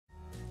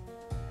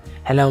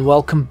Hello and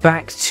welcome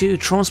back to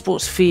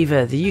Transports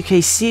Fever, the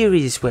UK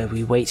series where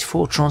we wait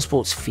for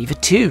Transports Fever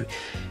 2.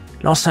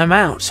 Last time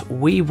out,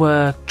 we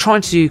were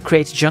trying to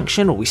create a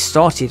junction, or we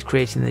started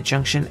creating the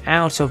junction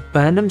out of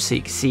Burnham, so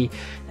you can see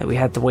that we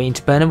had the way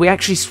into Burnham. We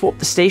actually swapped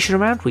the station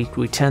around, we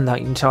turned that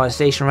entire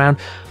station around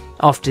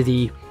after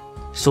the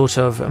sort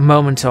of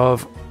moment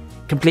of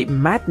complete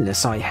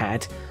madness I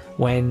had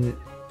when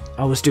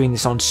I was doing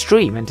this on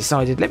stream and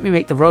decided, let me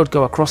make the road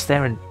go across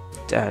there and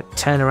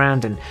turn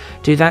around and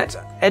do that.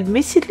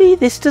 Admittedly,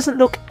 this doesn't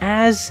look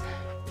as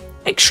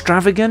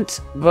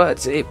extravagant,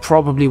 but it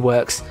probably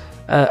works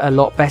a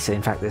lot better.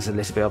 In fact, there's a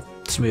little bit of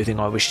smoothing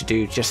I wish to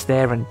do just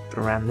there and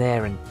around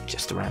there and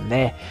just around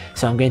there,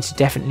 so I'm going to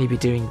definitely be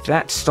doing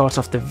that to start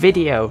off the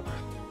video.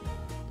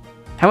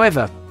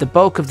 However, the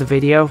bulk of the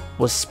video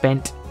was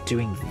spent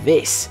doing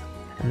this,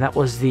 and that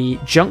was the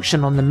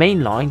junction on the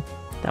main line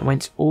that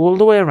went all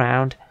the way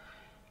around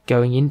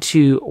going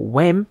into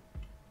Wem,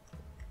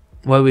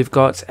 where we've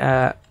got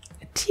a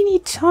teeny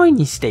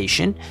tiny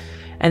station,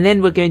 and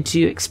then we're going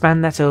to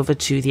expand that over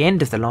to the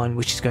end of the line,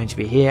 which is going to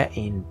be here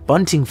in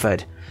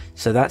Buntingford.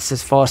 So that's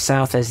as far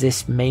south as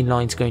this main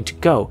line's going to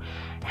go.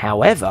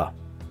 However,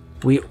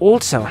 we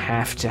also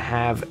have to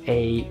have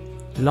a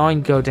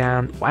line go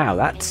down. Wow,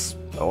 that's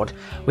odd.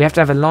 We have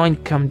to have a line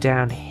come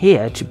down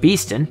here to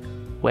Beeston,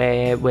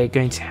 where we're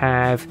going to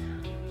have,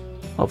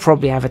 we'll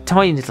probably have a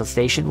tiny little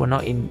station. We're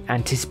not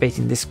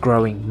anticipating this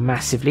growing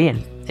massively,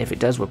 and if it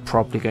does, we're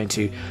probably going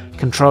to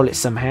control it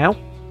somehow.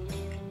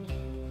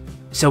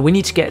 So we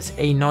need to get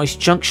a nice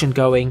junction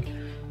going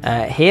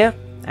here,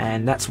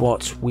 and that's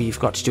what we've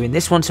got to do in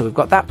this one. So we've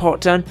got that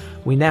part done.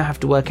 We now have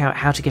to work out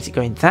how to get it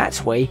going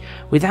that way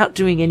without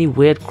doing any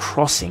weird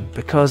crossing,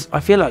 because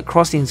I feel like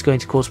crossing is going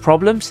to cause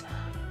problems,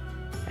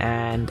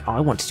 and I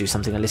want to do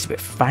something a little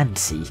bit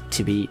fancy,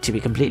 to be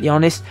completely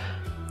honest.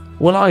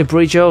 Will I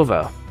bridge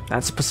over?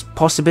 That's a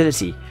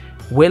possibility.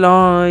 Will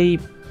I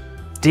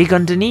dig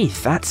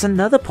underneath? That's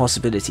another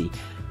possibility.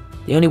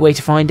 The only way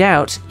to find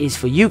out is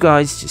for you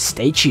guys to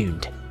stay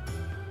tuned.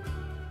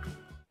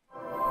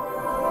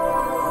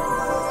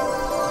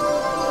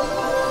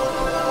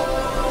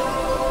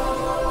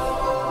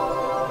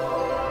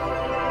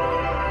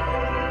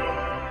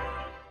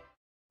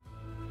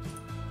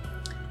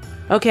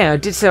 Okay, I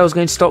did say I was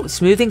going to start with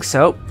smoothing,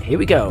 so here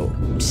we go.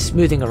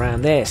 Smoothing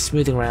around there,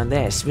 smoothing around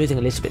there, smoothing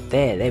a little bit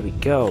there. There we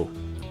go.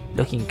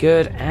 Looking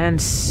good, and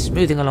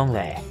smoothing along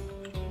there.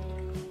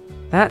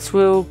 That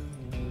will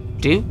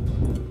do,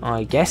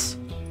 I guess.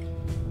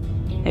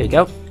 There we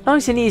go.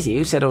 Nice and easy.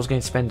 Who said I was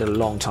going to spend a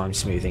long time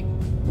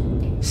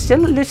smoothing?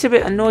 Still a little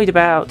bit annoyed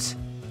about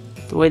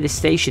the way the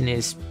station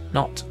is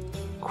not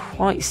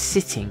quite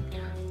sitting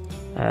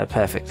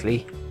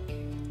perfectly.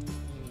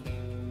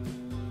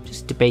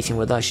 Just debating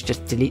whether I should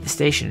just delete the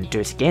station and do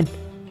it again.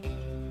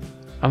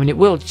 I mean, it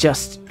will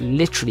just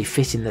literally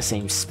fit in the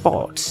same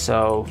spot,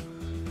 so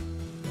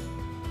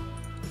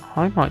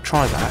I might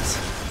try that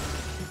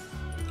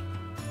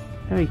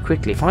very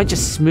quickly. If I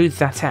just smooth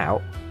that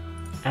out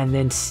and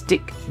then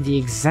stick the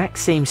exact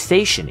same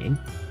station in,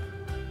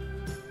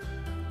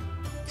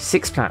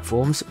 6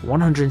 platforms,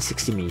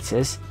 160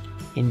 meters,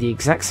 in the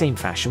exact same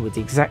fashion with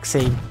the exact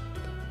same.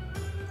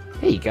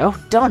 There you go,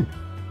 done.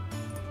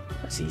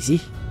 That's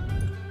easy.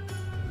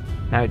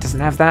 Now it doesn't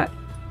have that.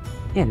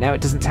 Yeah, now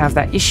it doesn't have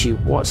that issue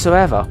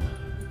whatsoever.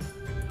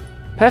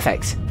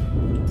 Perfect.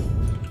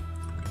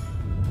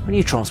 I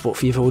knew Transport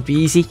Fever would be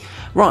easy.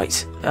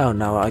 Right. Oh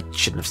no, I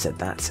shouldn't have said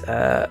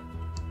that.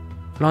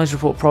 Lines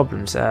report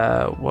problems.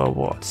 Well,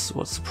 what's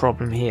the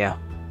problem here?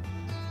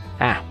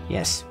 Ah,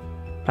 yes.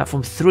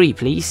 Platform 3,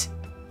 please.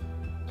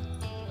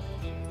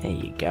 There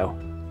you go.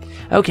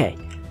 Okay,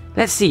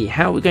 let's see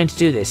how we're going to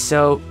do this.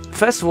 So,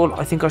 first of all,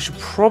 I think I should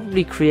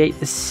probably create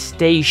the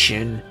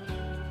station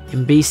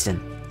in Beeston.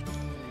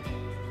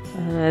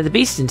 The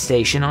Beeston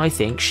station, I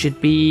think, should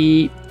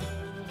be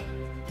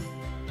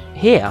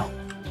here,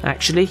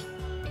 actually.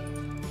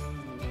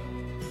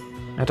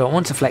 I don't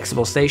want a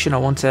flexible station, I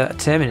want a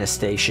terminus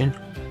station.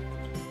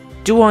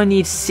 Do I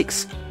need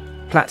 6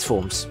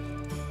 platforms?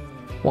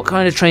 What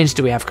kind of trains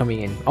do we have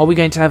coming in? Are we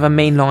going to have a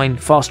mainline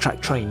fast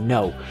track train?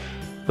 No.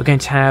 We're going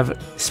to have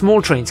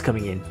small trains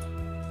coming in.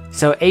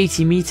 So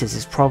 80 meters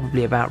is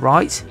probably about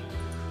right.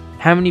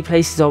 How many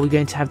places are we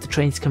going to have the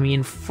trains coming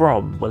in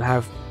from? We'll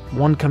have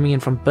one coming in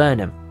from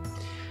Burnham.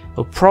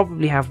 We'll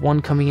probably have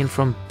one coming in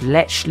from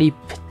Bletchley,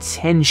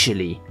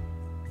 potentially.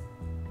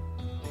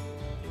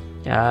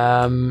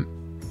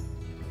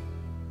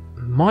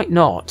 Might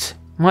not.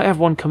 Might have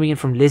one coming in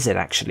from Lizard,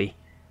 actually.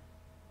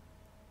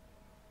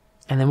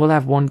 And then we'll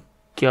have one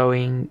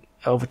going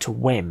over to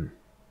Wem.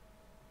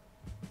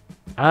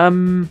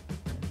 I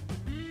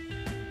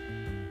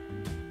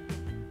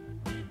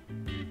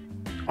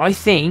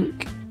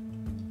think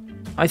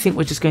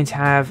we're just going to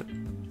have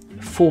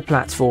 4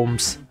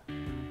 platforms.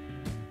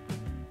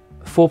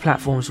 4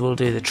 platforms will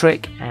do the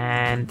trick,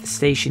 and the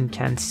station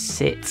can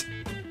sit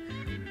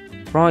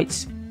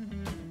right.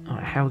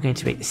 Alright, how are we going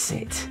to make this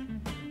sit?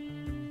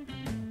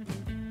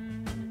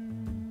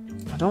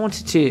 I don't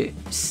want it to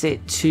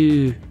sit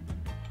too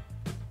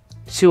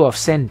 2 off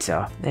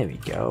center. There we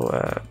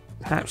go.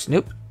 Perhaps,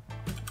 nope.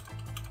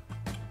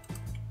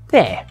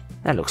 There,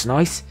 that looks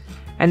nice.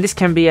 And this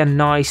can be a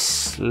nice,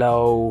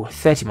 slow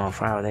 30 miles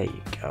per hour. There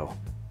you go.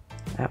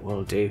 That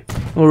will do.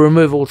 We'll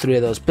remove all 3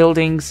 of those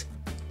buildings.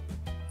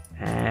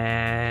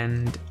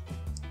 And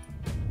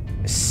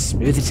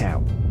smooth it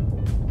out.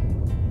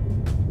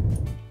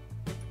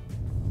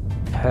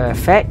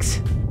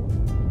 Perfect.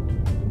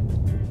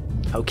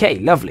 Okay,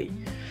 lovely.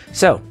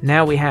 So,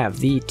 now we have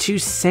the 2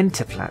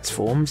 center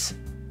platforms.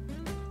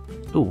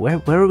 Ooh,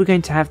 where are we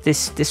going to have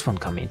this one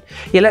come in?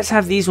 Yeah, let's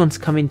have these ones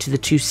come into the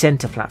 2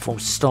 center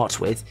platforms to start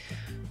with.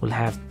 We'll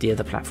have the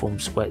other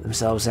platforms work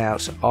themselves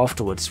out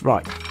afterwards.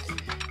 Right.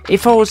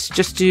 If I was to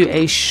just do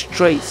a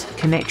straight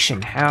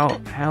connection, how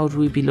would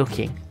we be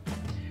looking?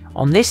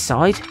 On this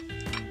side,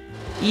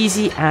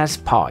 easy as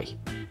pie.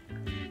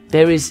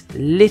 There is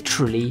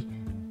literally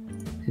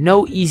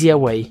no easier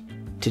way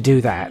to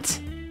do that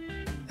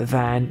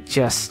than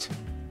just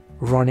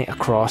run it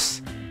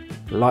across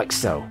like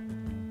so.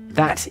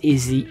 That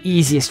is the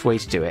easiest way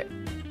to do it.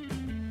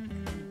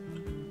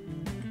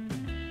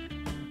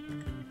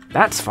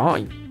 That's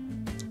fine.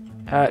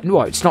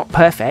 No, it's not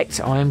perfect.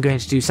 I am going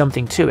to do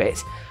something to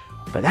it,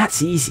 but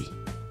that's easy.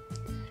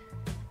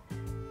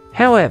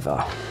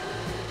 However,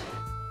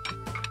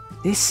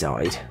 this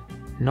side,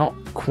 not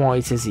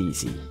quite as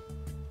easy,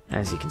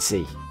 as you can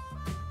see.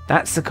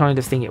 That's the kind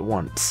of thing it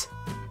wants.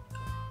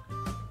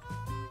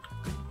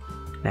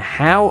 Now,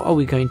 how are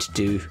we going to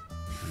do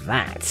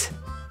that?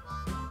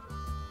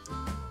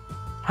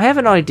 I have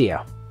an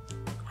idea.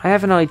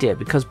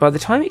 Because by the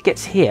time it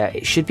gets here,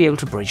 it should be able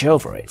to bridge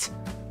over it.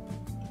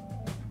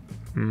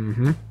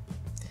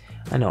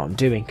 I know what I'm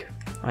doing.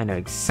 I know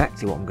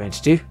exactly what I'm going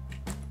to do.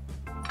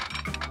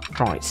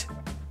 Right.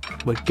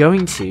 We're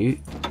going to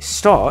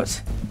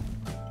start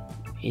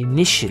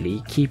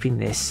initially keeping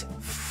this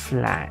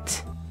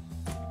flat.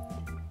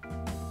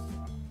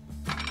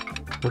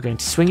 We're going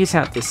to swing it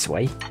out this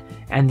way.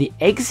 And the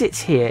exit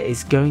here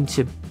is going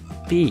to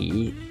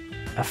be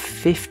a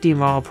 50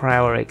 mile per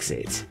hour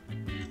exit.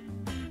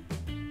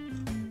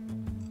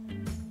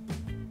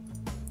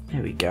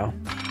 There we go.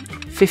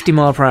 50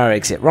 mile per hour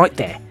exit right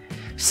there.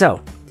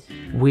 So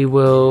we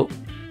will,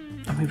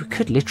 I mean, we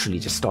could literally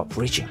just start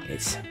bridging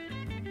it.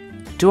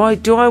 Do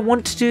I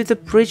want to do the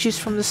bridges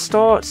from the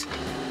start?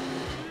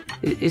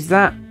 Is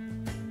that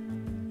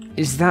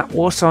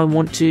what I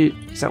want to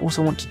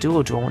do,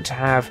 or do I want to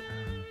have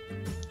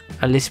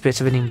a little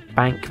bit of an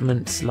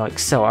embankment like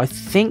so? I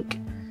think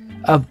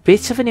a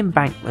bit of an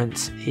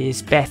embankment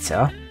is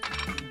better.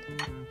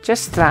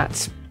 Just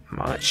that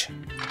much.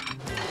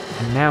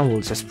 And now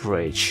we'll just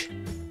bridge.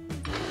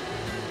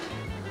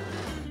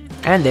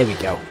 And there we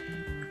go.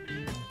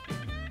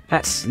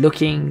 That's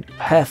looking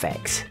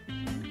perfect.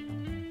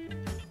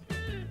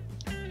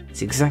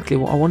 It's exactly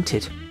what I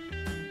wanted.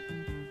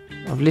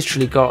 I've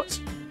literally got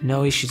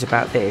no issues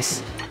about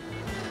this.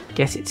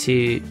 Get it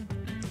to,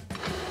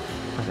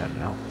 I don't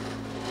know.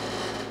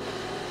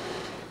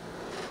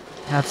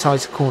 How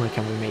tight a corner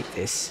can we make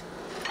this?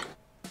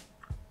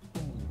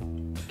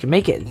 We can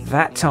make it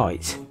that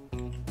tight,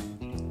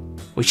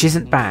 which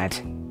isn't bad.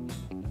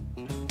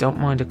 Don't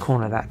mind a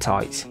corner that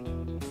tight.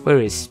 Where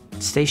is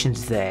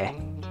station's there?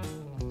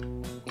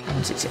 I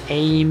want it to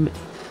aim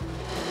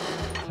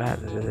about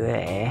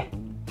there.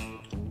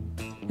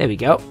 There we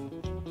go.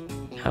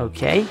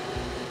 Okay.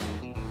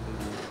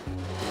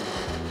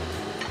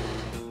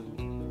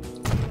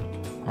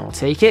 I'll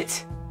take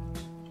it.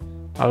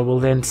 I will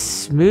then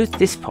smooth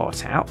this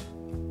part out.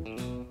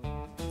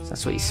 So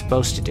that's what you're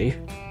supposed to do.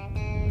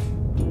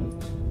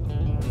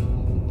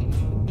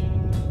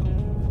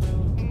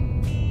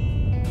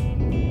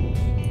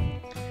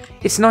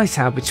 It's nice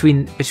how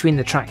between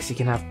the tracks you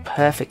can have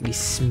perfectly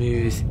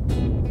smooth.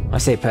 I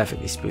say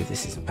perfectly smooth,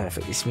 this isn't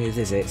perfectly smooth,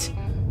 is it?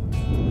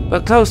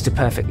 But close to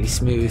perfectly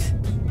smooth.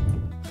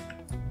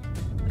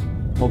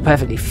 Or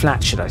perfectly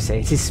flat, should I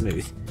say. It is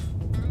smooth.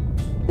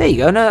 There you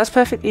go. No, that's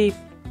perfectly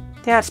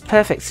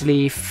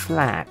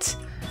flat.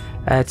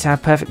 To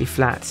have perfectly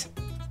flat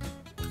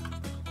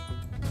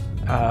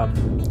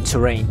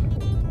terrain.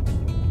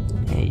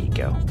 There you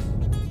go.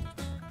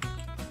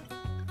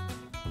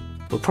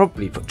 We'll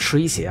probably put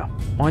trees here.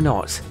 Why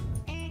not?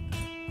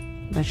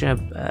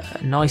 Imagine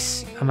a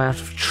nice amount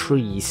of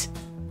trees.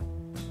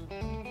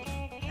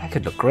 That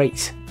could look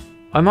great.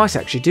 I might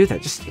actually do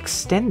that. Just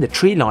extend the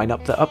tree line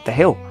up the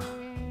hill.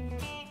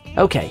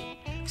 Okay.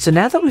 So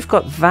now that we've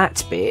got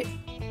that bit,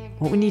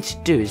 what we need to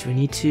do is we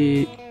need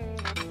to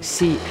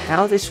see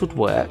how this would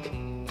work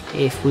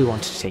if we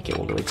wanted to take it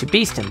all the way to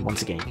Beeston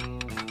once again.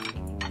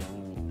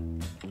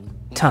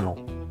 Tunnel.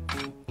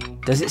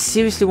 Does it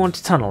seriously want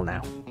a tunnel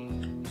now?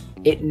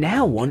 It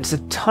now wants a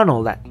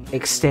tunnel that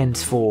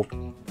extends for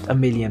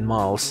 1,000,000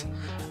 miles.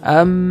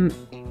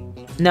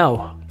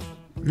 No.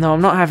 No,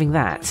 I'm not having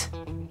that.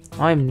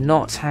 I'm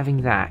not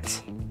having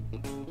that.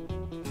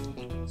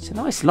 It's a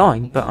nice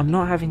line, but I'm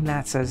not having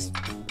that as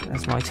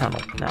my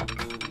tunnel. No.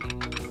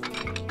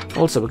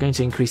 Also, we're going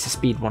to increase the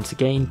speed once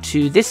again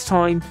to, this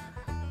time,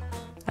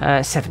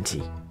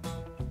 70.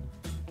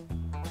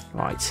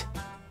 Right.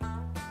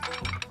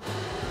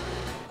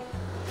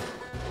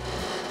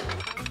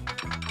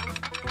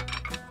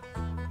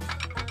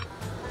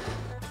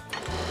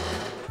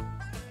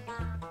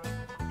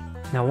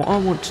 Now what I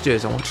want to do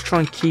is I want to try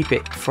and keep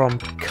it from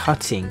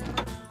cutting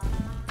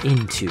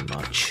in too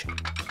much.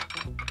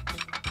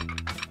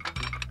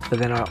 But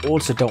then I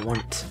also don't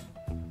want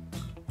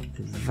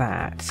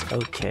that.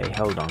 Okay,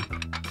 hold on.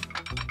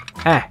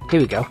 Ah,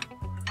 here we go.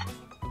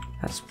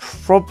 That's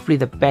probably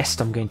the best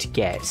I'm going to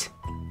get.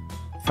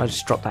 If I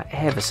just drop that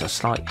ever so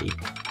slightly.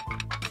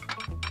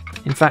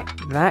 In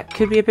fact, that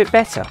could be a bit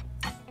better.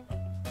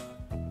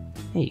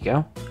 There you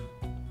go.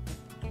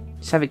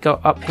 Just have it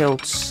go uphill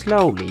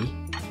slowly.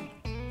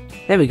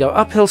 There we go,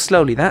 uphill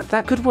slowly.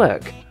 That could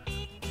work.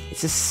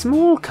 It's a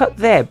small cut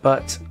there,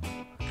 but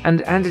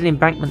and an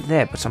embankment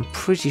there, but I'm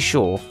pretty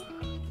sure.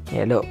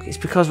 Yeah, look, it's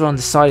because we're on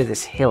the side of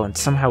this hill, and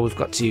somehow we've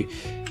got to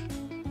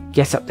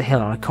get up the hill,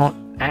 and I can't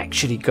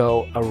actually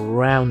go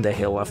around the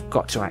hill. I've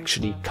got to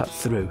actually cut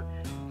through.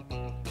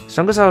 As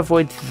long as I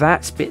avoid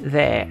that bit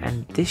there,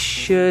 and this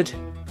should.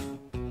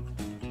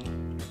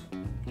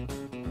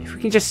 If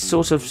we can just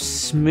sort of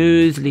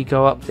smoothly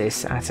go up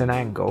this at an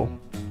angle.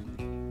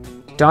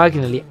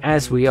 Diagonally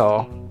as we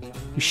are,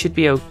 we should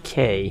be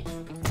okay.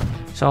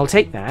 So I'll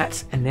take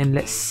that, and then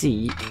let's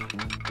see.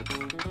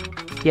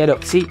 Yeah,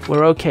 look, see,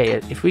 we're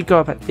okay. If we go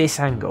up at this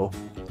angle,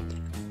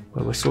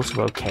 well, we're sort of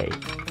okay.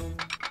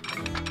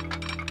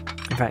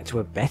 In fact,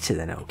 we're better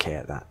than okay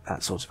at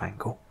that sort of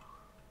angle.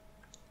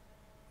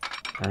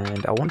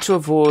 And I want to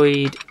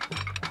avoid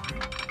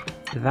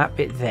that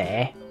bit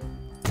there,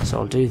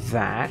 so I'll do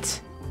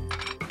that.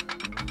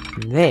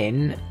 And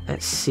then,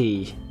 let's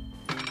see.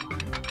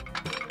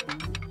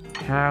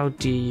 How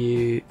do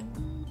you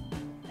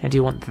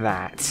want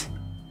that?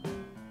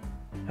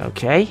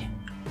 Okay.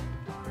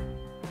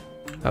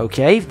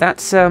 Okay,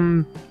 that's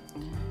not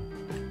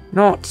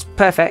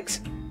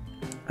perfect.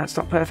 That's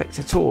not perfect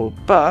at all.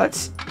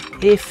 But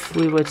if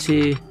we were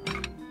to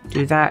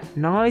do that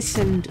nice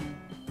and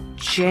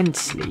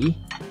gently,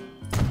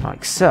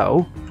 like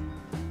so,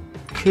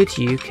 could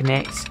you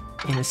connect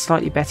in a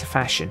slightly better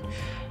fashion?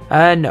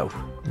 No.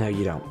 No,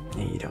 you don't.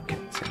 No, you don't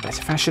connect in a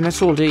better fashion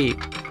at all, do you?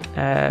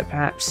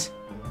 Perhaps.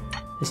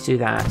 Let's do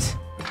that.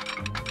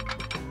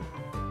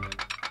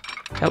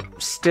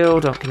 Nope, still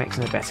don't connect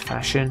in a better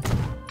fashion.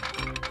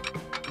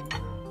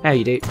 Now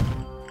you do.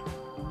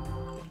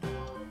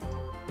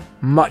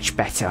 Much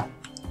better.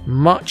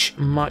 Much,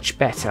 much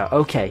better.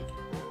 Okay.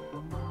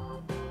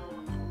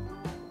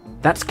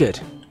 That's good.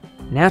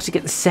 Now to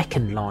get the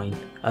second line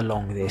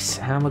along this.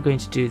 How am I going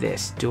to do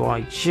this? Do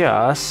I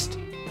just...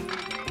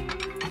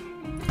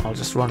 I'll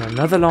just run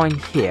another line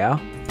here.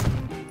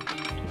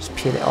 Just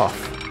peel it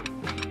off.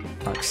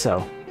 Like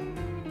so.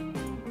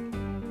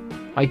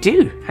 I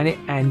do,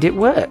 and it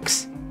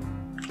works.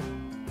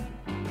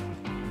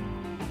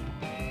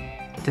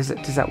 Does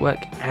that work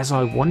as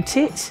I want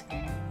it?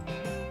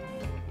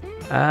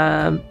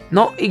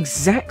 Not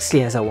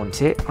exactly as I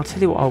want it. I'll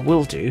tell you what I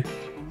will do.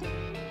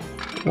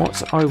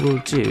 What I will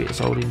do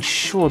is I will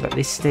ensure that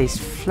this stays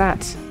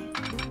flat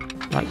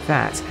like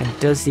that and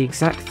does the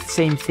exact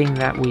same thing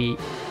that we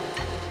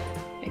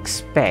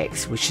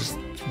expect, which is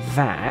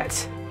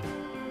that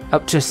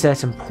up to a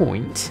certain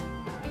point,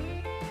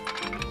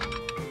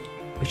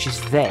 which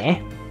is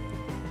there.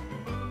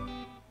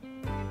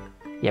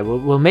 Yeah,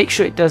 we'll make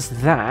sure it does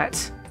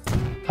that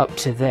up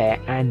to there,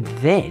 and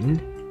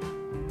then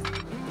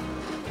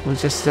we'll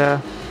just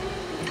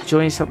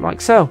join it up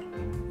like so.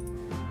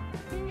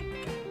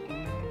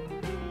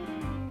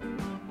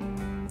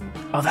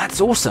 Oh,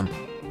 that's awesome.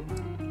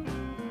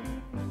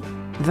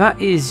 That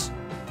is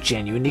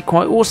genuinely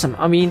quite awesome.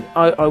 I mean,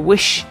 I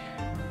wish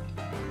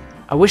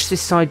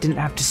this side didn't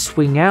have to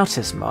swing out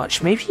as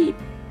much. Maybe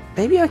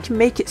I can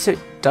make it so it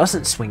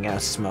doesn't swing out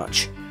as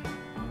much.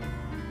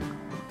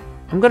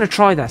 I'm going to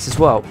try that as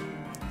well.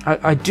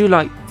 I do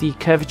like the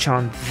curvature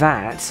on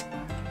that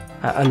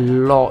a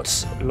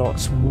lot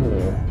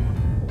more.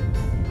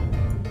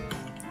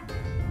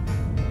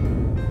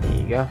 There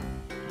you go.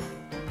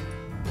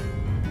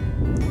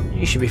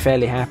 You should be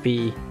fairly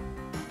happy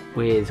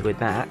with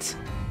that.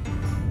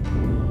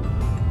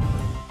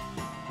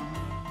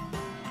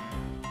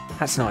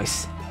 That's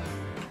nice.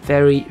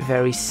 Very,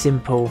 very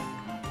simple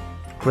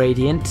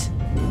gradient.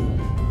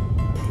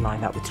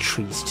 Line that with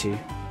trees too.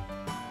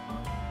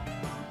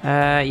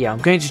 Yeah, I'm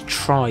going to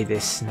try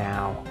this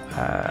now.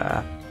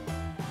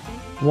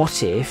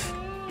 What if,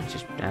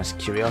 just as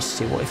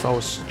curiosity, what if I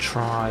was to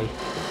try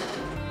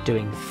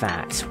doing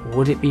that?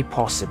 Would it be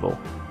possible?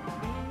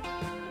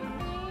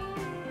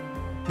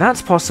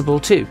 That's possible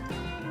too.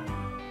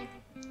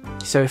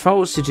 So if I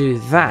was to do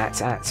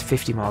that at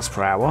 50 miles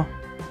per hour,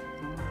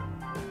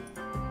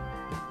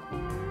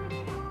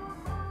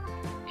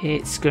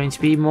 it's going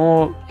to be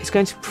more, it's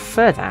going to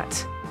prefer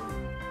that.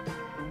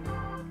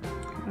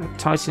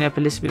 Tighten it up a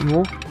little bit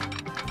more.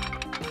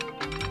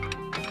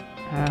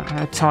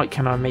 How tight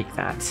can I make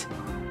that?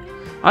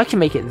 I can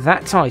make it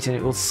that tight and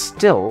it will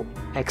still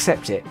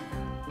accept it.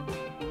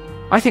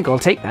 I think I'll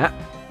take that.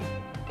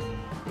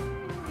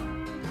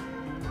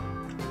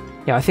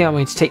 Yeah, I think I'm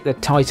going to take the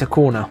tighter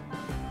corner.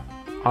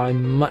 I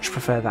much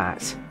prefer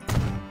that.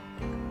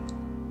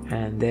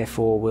 And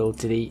therefore we'll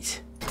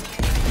delete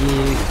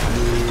you.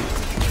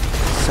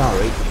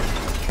 Sorry.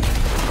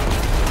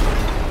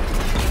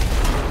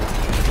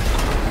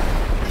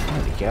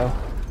 There we go.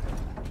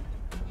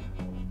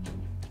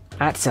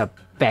 That's a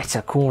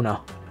better corner.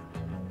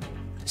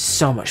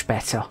 So much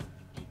better.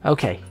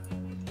 Okay.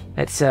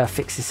 Let's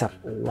fix this up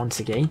once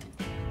again.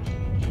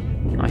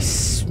 Nice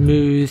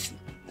smooth.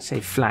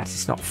 Say flat.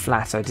 It's not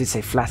flat. I did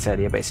say flat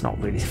earlier, but it's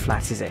not really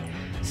flat, is it?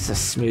 It's a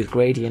smooth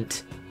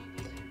gradient.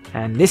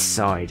 And this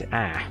side,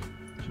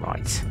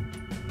 right.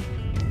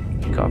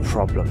 Got a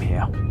problem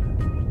here. I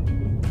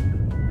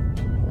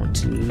want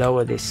to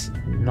lower this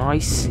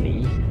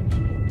nicely.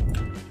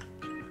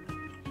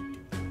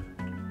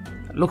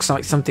 It looks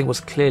like something was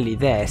clearly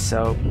there,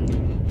 so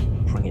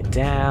bring it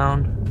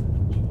down.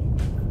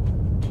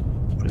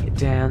 Bring it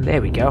down.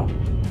 There we go.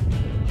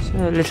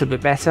 So a little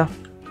bit better.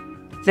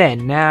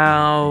 Then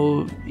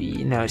now,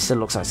 you know, it still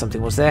looks like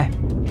something was there.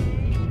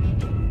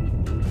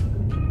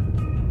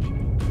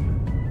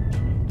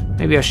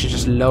 Maybe I should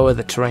just lower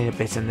the terrain a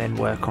bit and then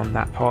work on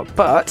that part.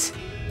 But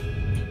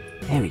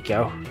there we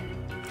go.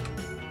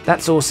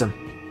 That's awesome.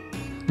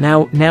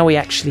 Now we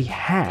actually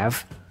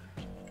have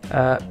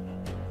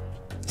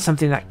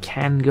something that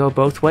can go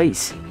both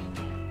ways.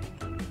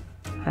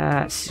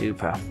 That's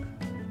super.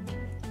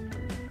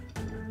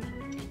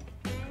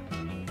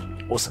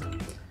 Awesome.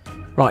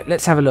 Right,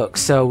 let's have a look.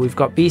 So we've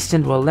got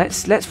Beeston. Well,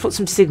 let's put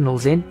some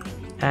signals in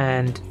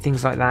and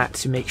things like that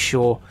to make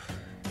sure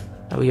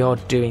that we are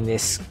doing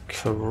this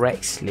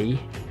correctly.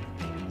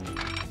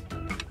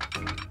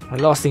 The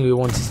last thing we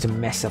want is to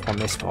mess up on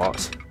this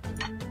part.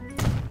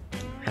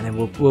 And then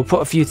we'll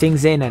put a few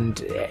things in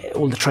and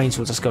all the trains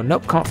will just go,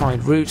 nope, can't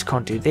find route,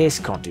 can't do this,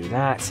 can't do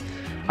that.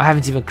 I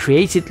haven't even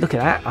created, look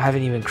at that, I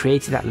haven't even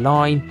created that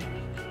line.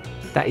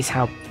 That is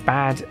how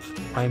bad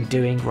I'm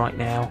doing right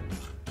now.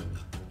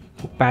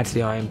 Or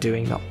badly I am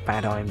doing, not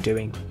bad I am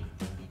doing.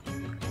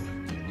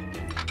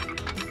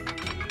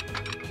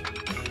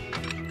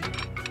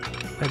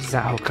 Where does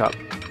that hook up?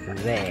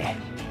 There.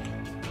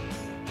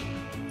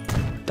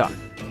 Done.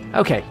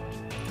 Okay.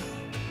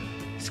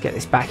 Let's get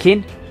this back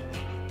in.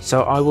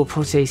 So I will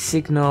put a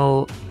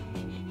signal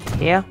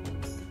here.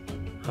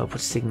 I'll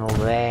put a signal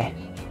there.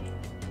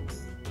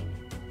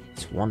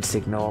 It's one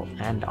signal.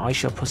 And I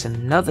shall put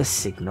another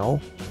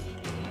signal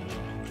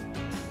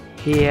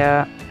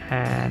here.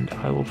 And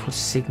I will put a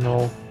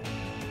signal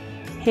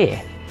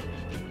here.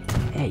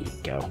 There you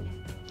go.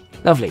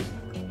 Lovely.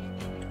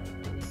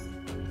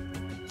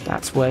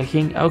 That's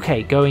working.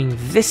 Okay, going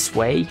this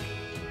way.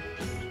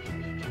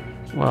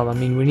 Well, I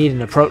mean, we need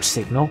an approach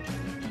signal.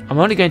 I'm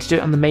only going to do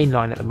it on the main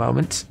line at the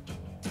moment.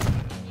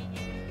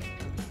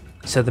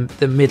 So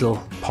the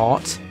middle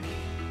part.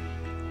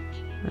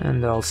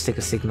 And I'll stick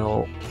a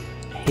signal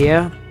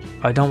here.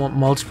 I don't want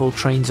multiple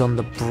trains on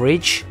the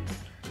bridge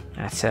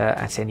at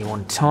any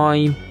one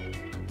time.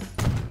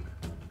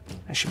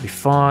 That should be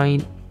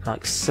fine.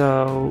 Like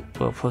so.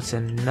 We'll put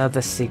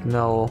another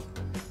signal.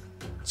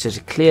 So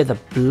to clear the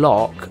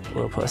block,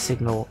 we'll put a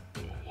signal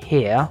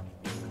here.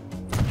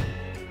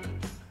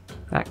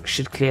 That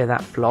should clear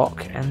that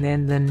block. And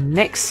then the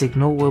next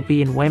signal will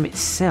be in WEM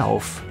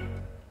itself.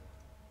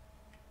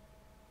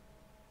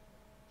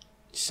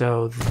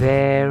 So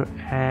there,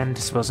 and I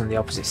suppose on the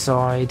opposite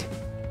side.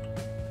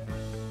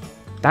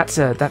 That's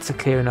a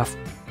clear enough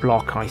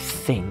block, I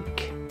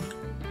think.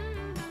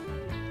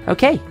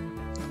 Okay.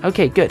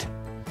 Okay, good.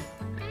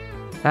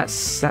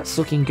 That's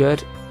looking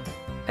good.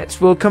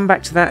 We'll come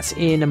back to that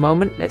in a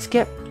moment. Let's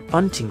get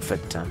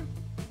Buntingford done.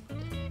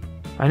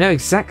 I know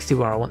exactly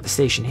where I want the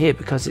station here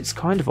because it's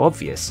kind of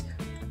obvious.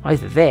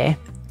 Either there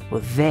or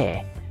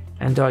there.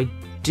 And I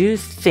do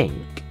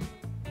think...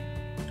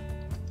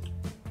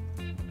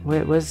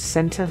 Where's the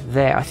centre?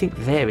 There. I think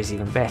there is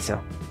even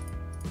better.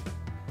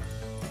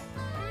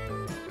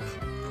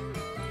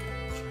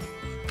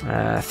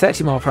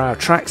 30-mile-per-hour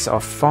tracks are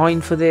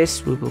fine for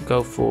this. We will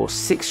go for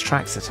 6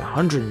 tracks at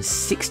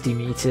 160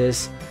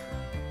 meters.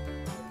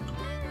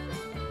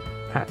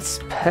 That's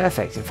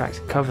perfect. In fact,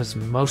 it covers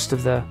most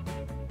of the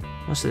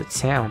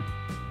town.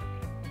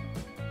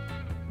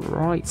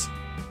 Right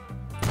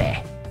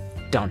there,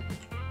 done.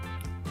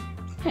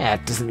 Yeah,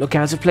 it doesn't look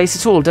out of place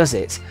at all, does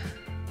it?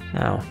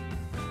 No.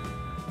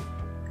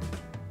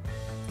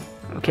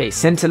 Okay,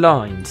 centre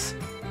lines.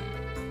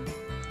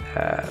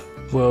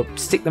 We'll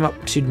stick them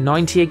up to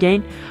 90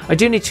 again. I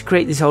do need to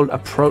create these whole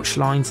approach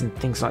lines and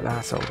things like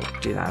that, so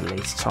I'll do that at a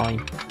later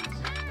time.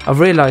 I've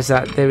realised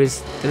that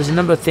there's a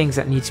number of things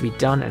that need to be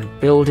done, and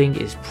building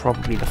is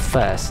probably the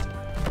first.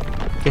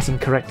 Getting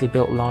correctly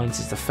built lines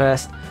is the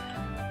first.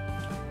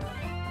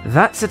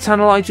 That's a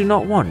tunnel I do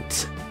not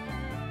want.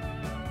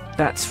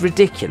 That's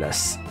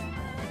ridiculous.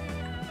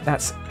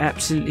 That's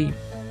absolutely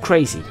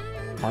crazy.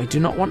 I do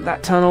not want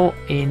that tunnel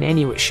in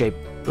any way, shape,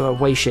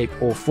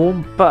 or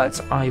form, but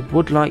I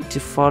would like to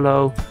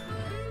follow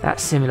that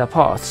similar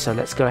path, so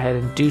let's go ahead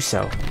and do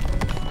so.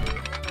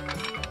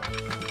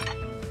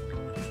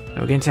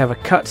 We're going to have a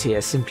cut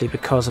here simply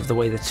because of the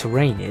way the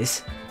terrain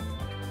is.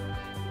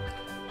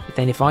 But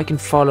then if I can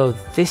follow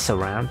this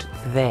around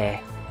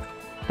there,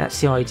 that's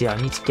the idea.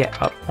 I need to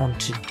get up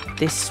onto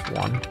this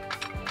one.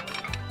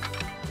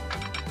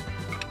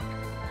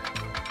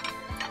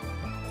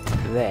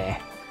 There.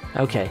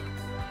 Okay.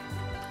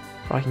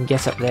 If I can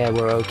get up there,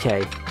 we're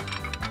okay.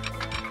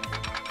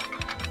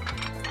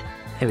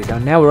 There we go.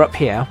 Now we're up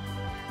here.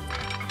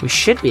 We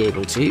should be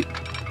able to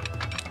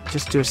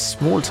just do a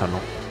small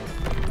tunnel.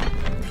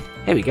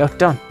 There we go,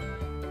 done.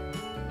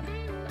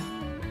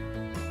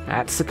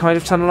 That's the kind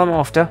of tunnel I'm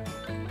after.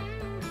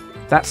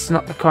 That's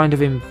not the kind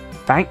of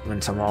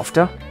embankment I'm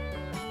after.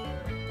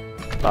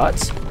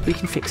 But we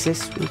can fix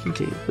this.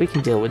 We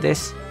can deal with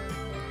this.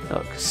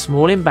 Look,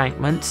 small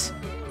embankments.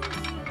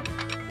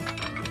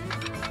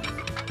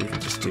 We can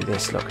just do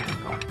this. Look,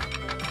 hang on.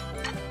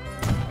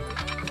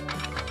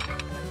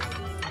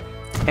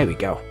 There we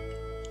go.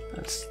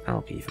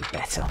 That'll be even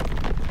better.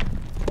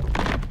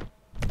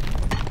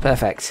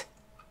 Perfect.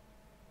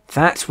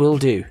 That will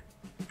do.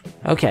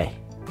 Okay.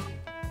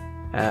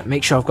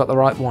 Make sure I've got the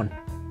right one.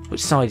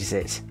 Which side is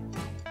it?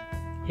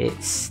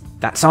 It's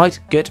that side.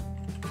 Good.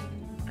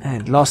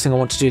 And last thing I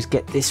want to do is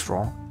get this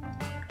wrong.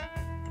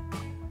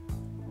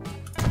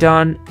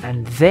 Done.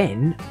 And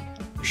then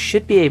we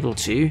should be able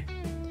to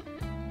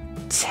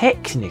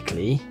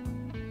technically,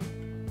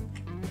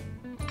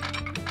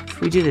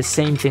 if we do the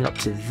same thing up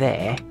to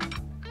there,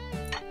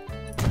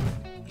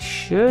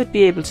 should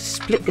be able to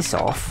split this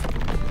off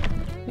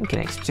and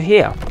connect it to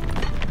here.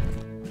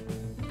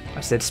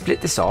 I said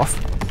split this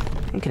off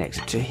and connect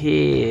it to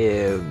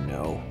here.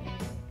 No.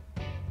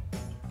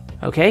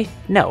 Okay,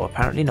 no,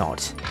 apparently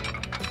not.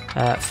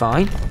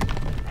 Fine.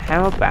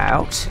 How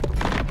about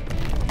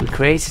we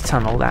create a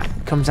tunnel that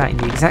comes out in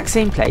the exact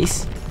same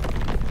place,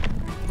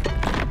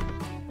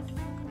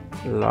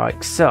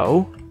 like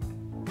so.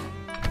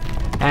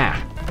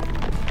 Ah,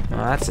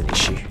 well, that's an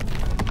issue.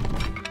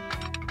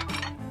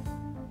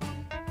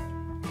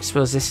 I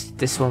suppose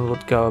this one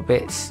would go a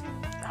bit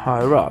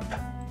higher up.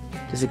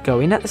 Does it go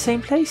in at the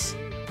same place?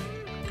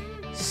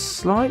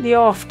 Slightly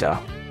after.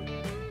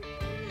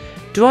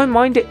 Do I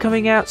mind it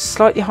coming out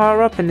slightly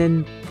higher up and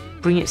then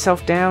bring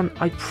itself down?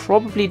 I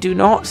probably do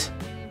not.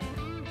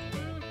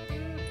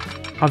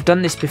 I've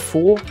done this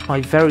before. My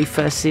very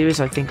first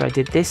series, I think I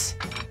did this.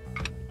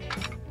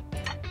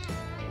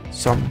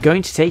 So I'm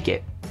going to take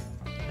it.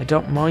 I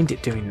don't mind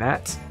it doing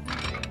that.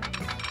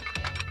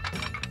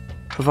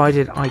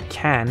 Provided I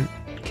can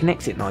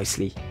connect it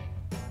nicely.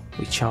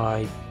 Which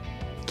I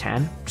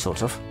can,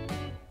 sort of.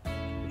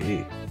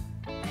 Ew.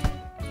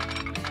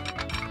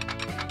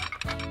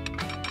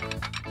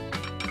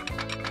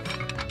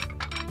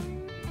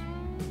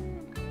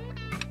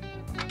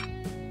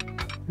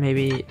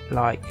 Maybe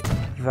like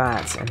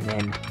that, and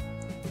then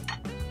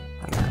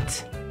like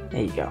that.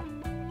 There you go.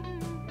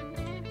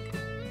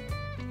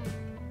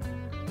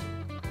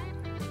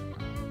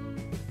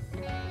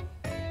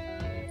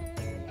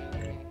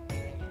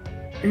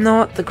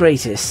 Not the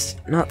greatest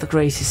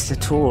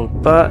at all,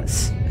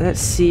 but let's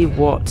see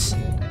what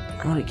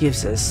it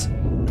gives us.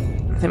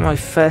 I think my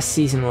first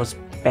season was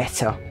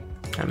better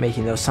at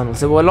making those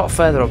tunnels. They were a lot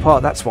further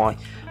apart, that's why.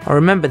 I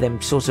remember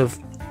them sort of,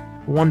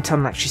 one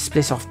tunnel actually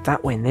split off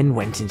that way and then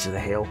went into the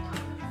hill.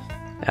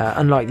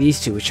 Unlike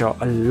these two, which are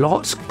a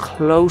lot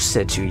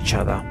closer to each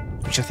other,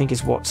 which I think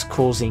is what's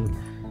causing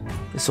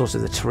the sort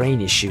of the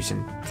terrain issues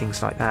and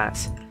things like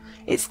that.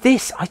 It's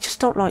this, I just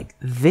don't like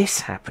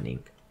this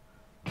happening.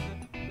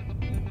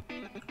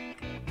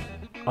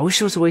 I wish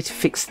there was a way to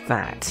fix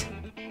that.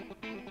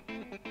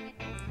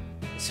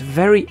 It's a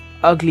very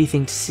ugly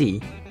thing to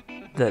see,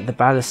 that the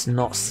ballast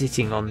not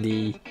sitting on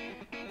the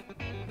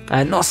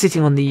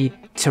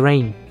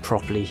terrain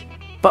properly.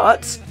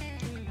 But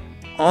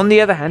on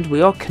the other hand,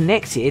 we are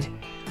connected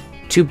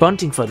to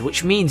Buntingford,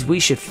 which means we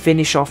should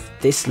finish off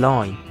this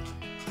line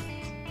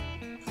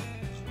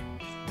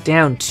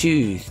down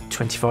to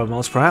 25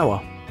 miles per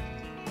hour.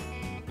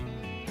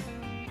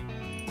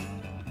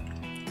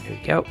 Here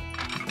we go.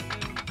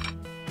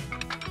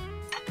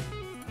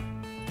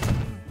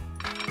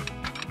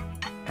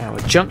 Our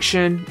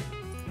junction,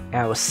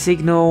 our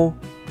signal,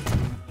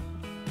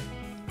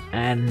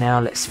 and now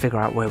let's figure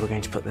out where we're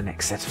going to put the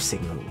next set of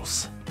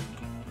signals.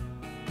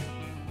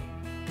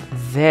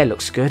 There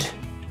looks good.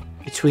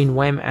 Between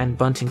Wem and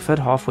Buntingford,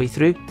 halfway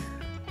through.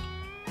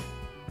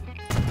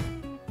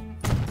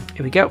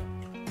 Here we go.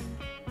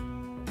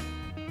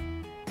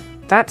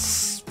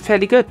 That's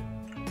fairly good.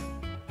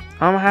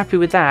 I'm happy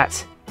with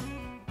that.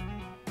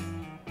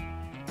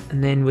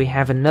 And then we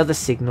have another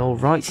signal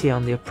right here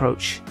on the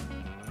approach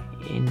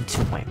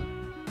into Wem.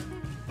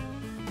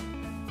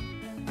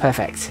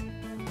 Perfect.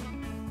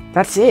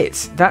 That's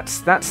it.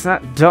 That's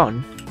that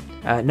done.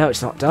 No,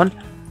 it's not done.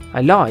 I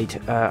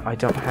lied. I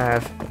don't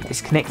have this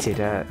connected.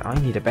 I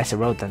need a better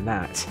road than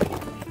that.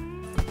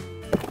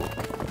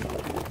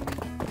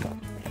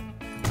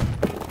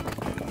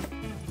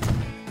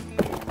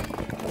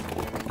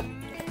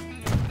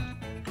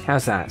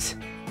 How's that?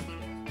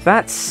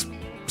 That's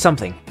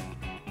something.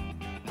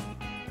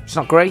 It's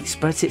not great,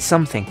 but it's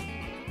something.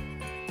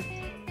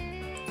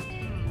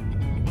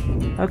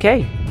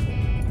 Okay.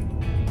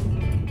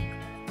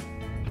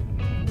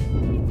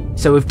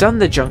 So we've done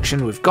the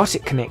junction, we've got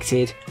it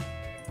connected.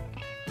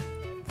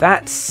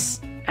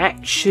 That's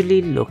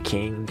actually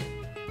looking...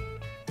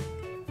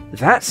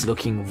 That's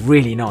looking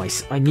really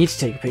nice. I need to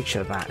take a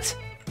picture of that,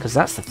 because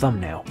that's the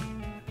thumbnail.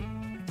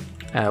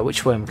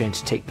 Which way I'm going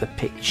to take the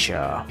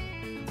picture?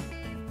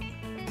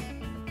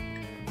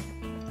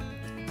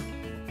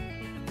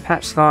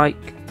 Perhaps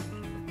like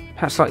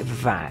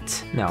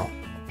that. No.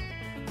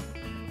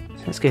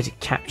 So let's go to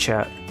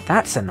capture.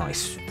 That's a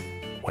nice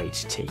way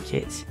to take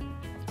it.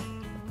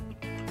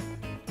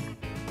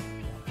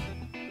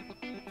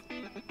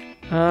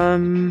 I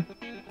need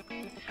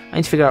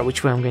to figure out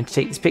which way I'm going to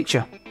take this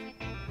picture.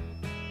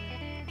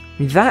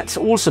 That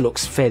also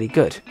looks fairly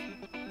good.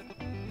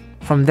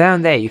 From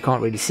down there you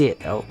can't really see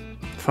it though.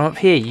 From up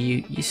here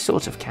you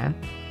sort of can.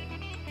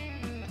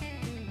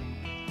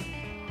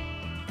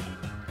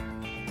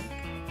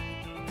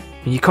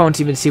 You can't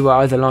even see where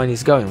either line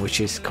is going,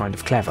 which is kind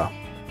of clever.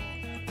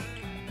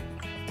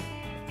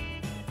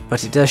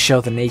 But it does show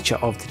the nature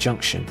of the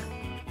junction.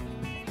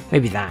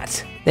 Maybe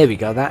that. There we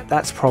go.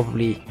 That's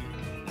probably...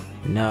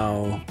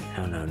 No.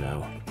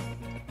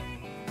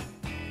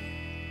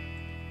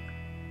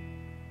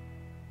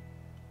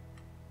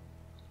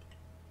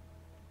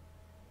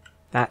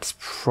 That's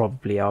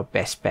probably our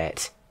best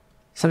bet.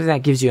 Something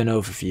that gives you an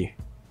overview.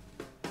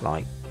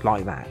 Like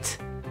that.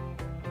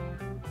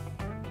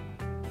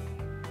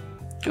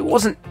 It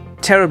wasn't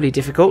terribly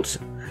difficult.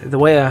 The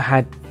way I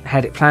had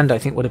it planned, I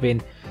think, would have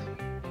been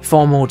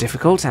far more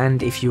difficult.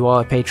 And if you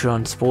are a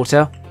Patreon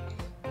supporter,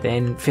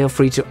 then feel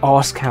free to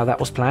ask how that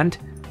was planned,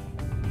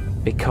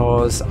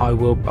 because I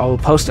will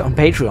post it on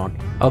Patreon.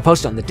 I'll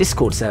post it on the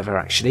Discord server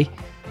actually.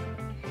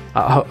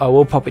 I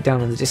will pop it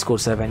down on the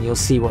Discord server, and you'll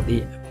see what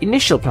the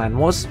initial plan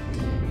was.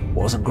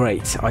 Wasn't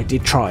great. I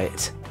did try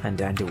it, and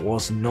it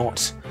was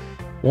not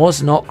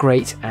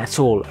great at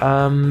all.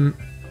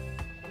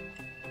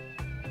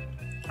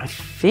 I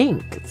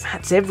think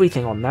that's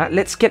everything on that.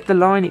 Let's get the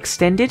line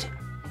extended.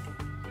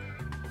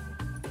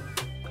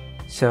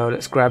 So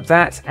let's grab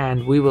that,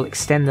 and we will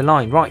extend the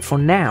line. Right, for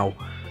now,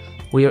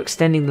 we are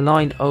extending the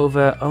line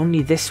over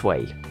only this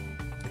way.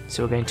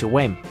 So we're going to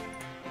Wem.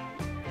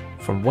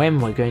 From Wem,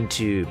 we're going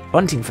to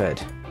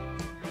Buntingford.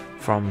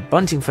 From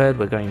Buntingford,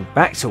 we're going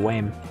back to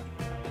Wem.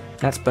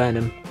 That's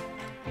Burnham.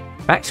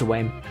 Back to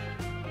Wem.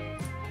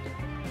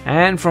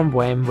 And from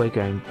Wem, we're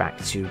going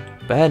back to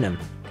Burnham.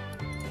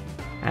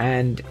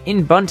 And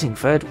in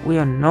Buntingford, we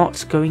are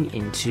not going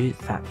into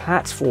that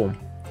platform.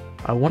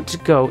 I want to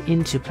go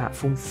into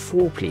platform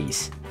 4,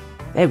 please.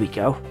 There we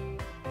go.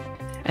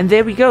 And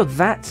there we go.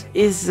 That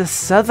is the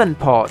southern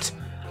part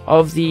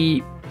of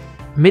the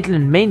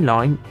Midland Main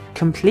Line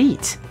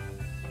complete.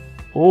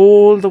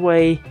 All the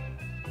way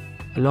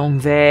along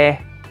there,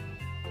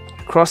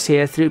 across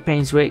here, through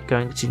Painswick,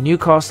 going to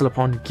Newcastle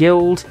upon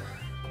Guild,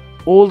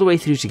 all the way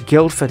through to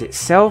Guildford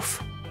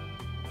itself,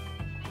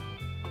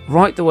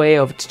 right the way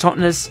over to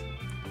Totnes,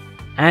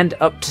 and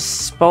up to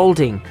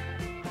Spalding.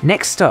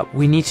 Next up,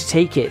 we need to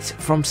take it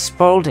from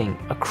Spalding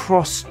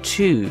across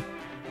to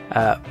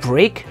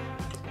Brigg,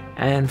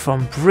 and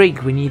from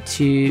Brigg we need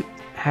to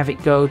have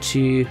it go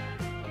to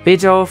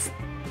Biddulph,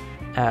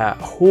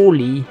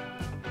 Hawley,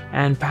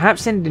 and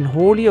perhaps end in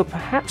Hawley, or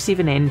perhaps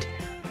even end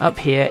up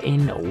here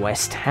in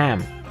West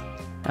Ham.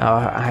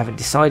 I haven't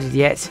decided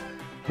yet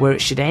where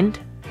it should end,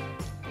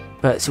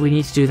 but so we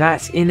need to do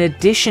that. In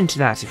addition to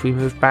that, if we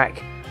move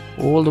back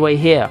all the way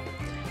here,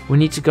 we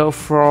need to go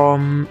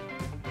from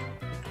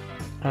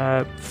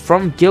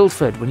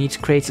Guildford. We need to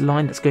create a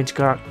line that's going to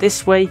go out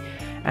this way,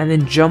 and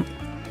then jump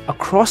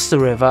across the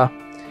river,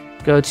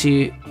 go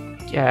to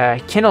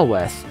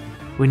Kenilworth.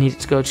 We need it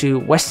to go to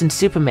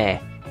Weston-super-Mare.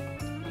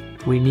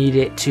 We need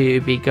it to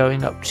be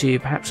going up to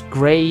perhaps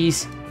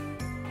Grays,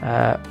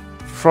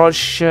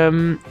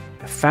 Frodsham,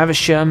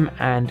 Faversham,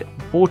 and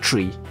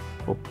Bawtry,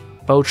 or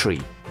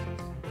Bowtry.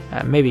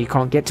 Maybe you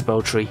can't get to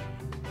Bowtry.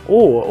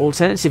 Or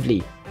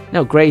alternatively,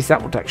 no, Grays,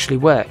 that would actually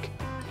work.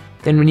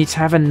 Then we need to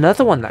have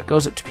another one that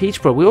goes up to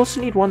Peterborough. We also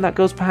need one that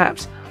goes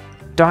perhaps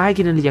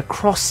diagonally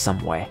across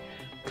somewhere,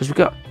 because we've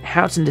got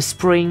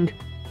Houghton-le-Spring,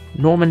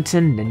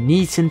 Normanton,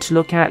 Nuneaton to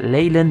look at,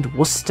 Leyland,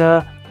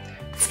 Worcester,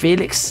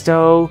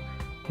 Felixstowe,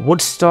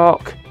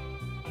 Woodstock,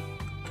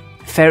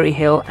 Ferry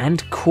Hill,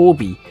 and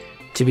Corby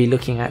to be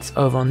looking at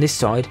over on this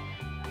side,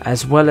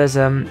 as well as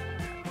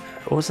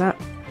what was that?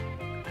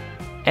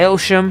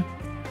 Aylsham,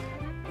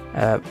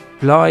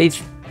 Blythe.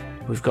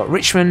 We've got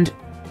Richmond,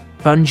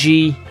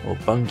 Bungay, or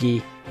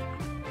Bungay,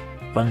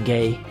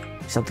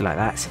 something like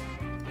that,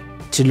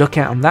 to look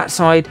at on that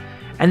side.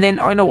 And then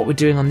I know what we're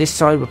doing on this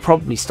side. We're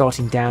probably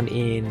starting down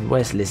in,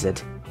 where's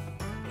Lizard?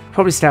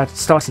 Probably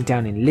starting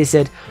down in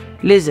Lizard,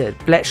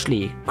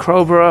 Bletchley,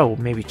 Crowborough, or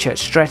maybe Church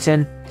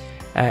Stretton,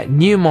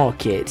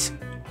 Newmarket.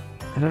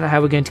 I don't know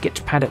how we're going to get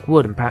to Paddock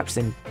Wood and perhaps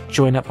then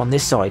join up on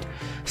this side.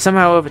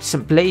 Somehow over to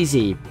St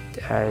Blaise,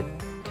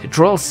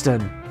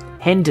 Droylsden,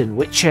 Hendon,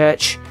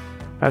 Whitchurch,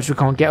 Perhaps we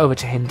can't get over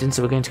to Hindon,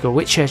 so we're going to go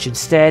Whitchurch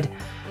instead.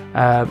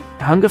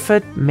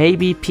 Hungerford,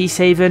 maybe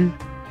Peacehaven,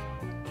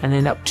 and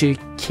then up to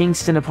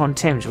Kingston upon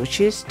Thames,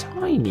 which is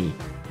tiny.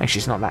 Actually,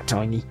 it's not that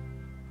tiny.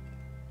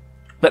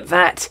 But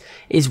that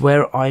is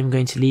where I'm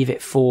going to leave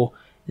it for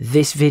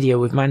this video.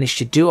 We've managed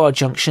to do our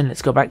junction.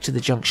 Let's go back to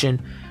the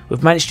junction.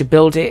 We've managed to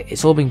build it.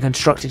 It's all been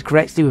constructed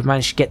correctly. We've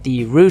managed to get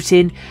the route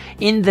in.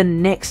 In the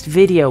next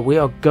video, we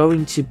are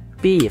going to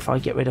be, if I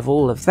get rid of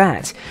all of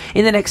that,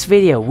 in the next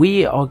video,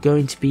 we are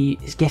going to be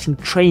getting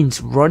trains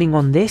running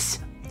on this.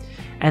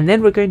 And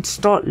then we're going to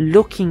start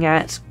looking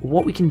at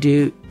what we can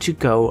do to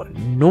go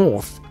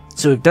north.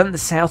 So we've done the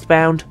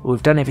southbound,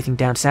 we've done everything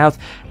down south.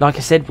 Like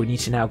I said, we need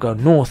to now go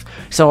north.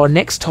 So our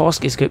next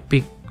task is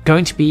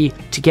going to be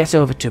to get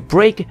over to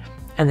Brig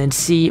and then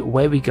see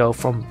where we go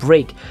from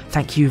Brig.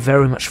 Thank you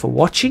very much for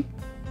watching.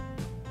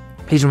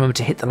 Please remember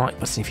to hit the like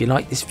button if you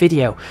like this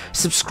video.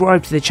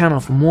 Subscribe to the channel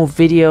for more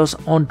videos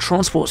on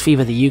Transports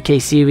Fever, the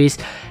UK series.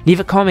 Leave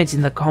a comment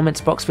in the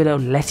comments box below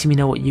letting me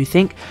know what you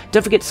think.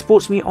 Don't forget to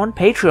support me on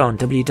Patreon,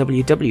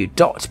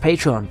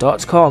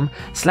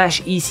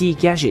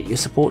 www.patreon.com/ECGadget. Your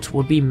support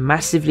would be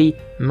massively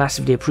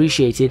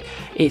appreciated.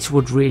 It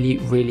would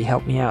really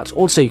help me out.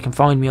 Also, you can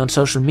find me on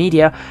social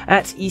media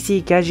at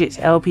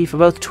ECGadgetLP for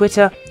both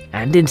Twitter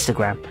and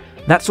Instagram.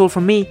 That's all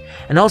from me,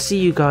 and I'll see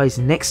you guys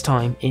next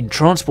time in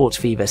Transports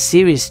Fever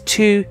Series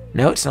 2.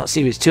 No, it's not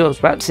Series 2. I was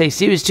about to say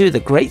Series 2, the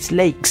Great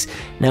Lakes.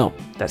 No,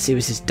 that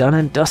series is done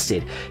and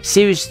dusted.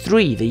 Series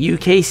 3, the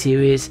UK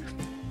series,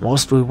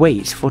 whilst we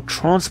wait for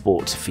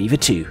Transports Fever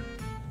 2.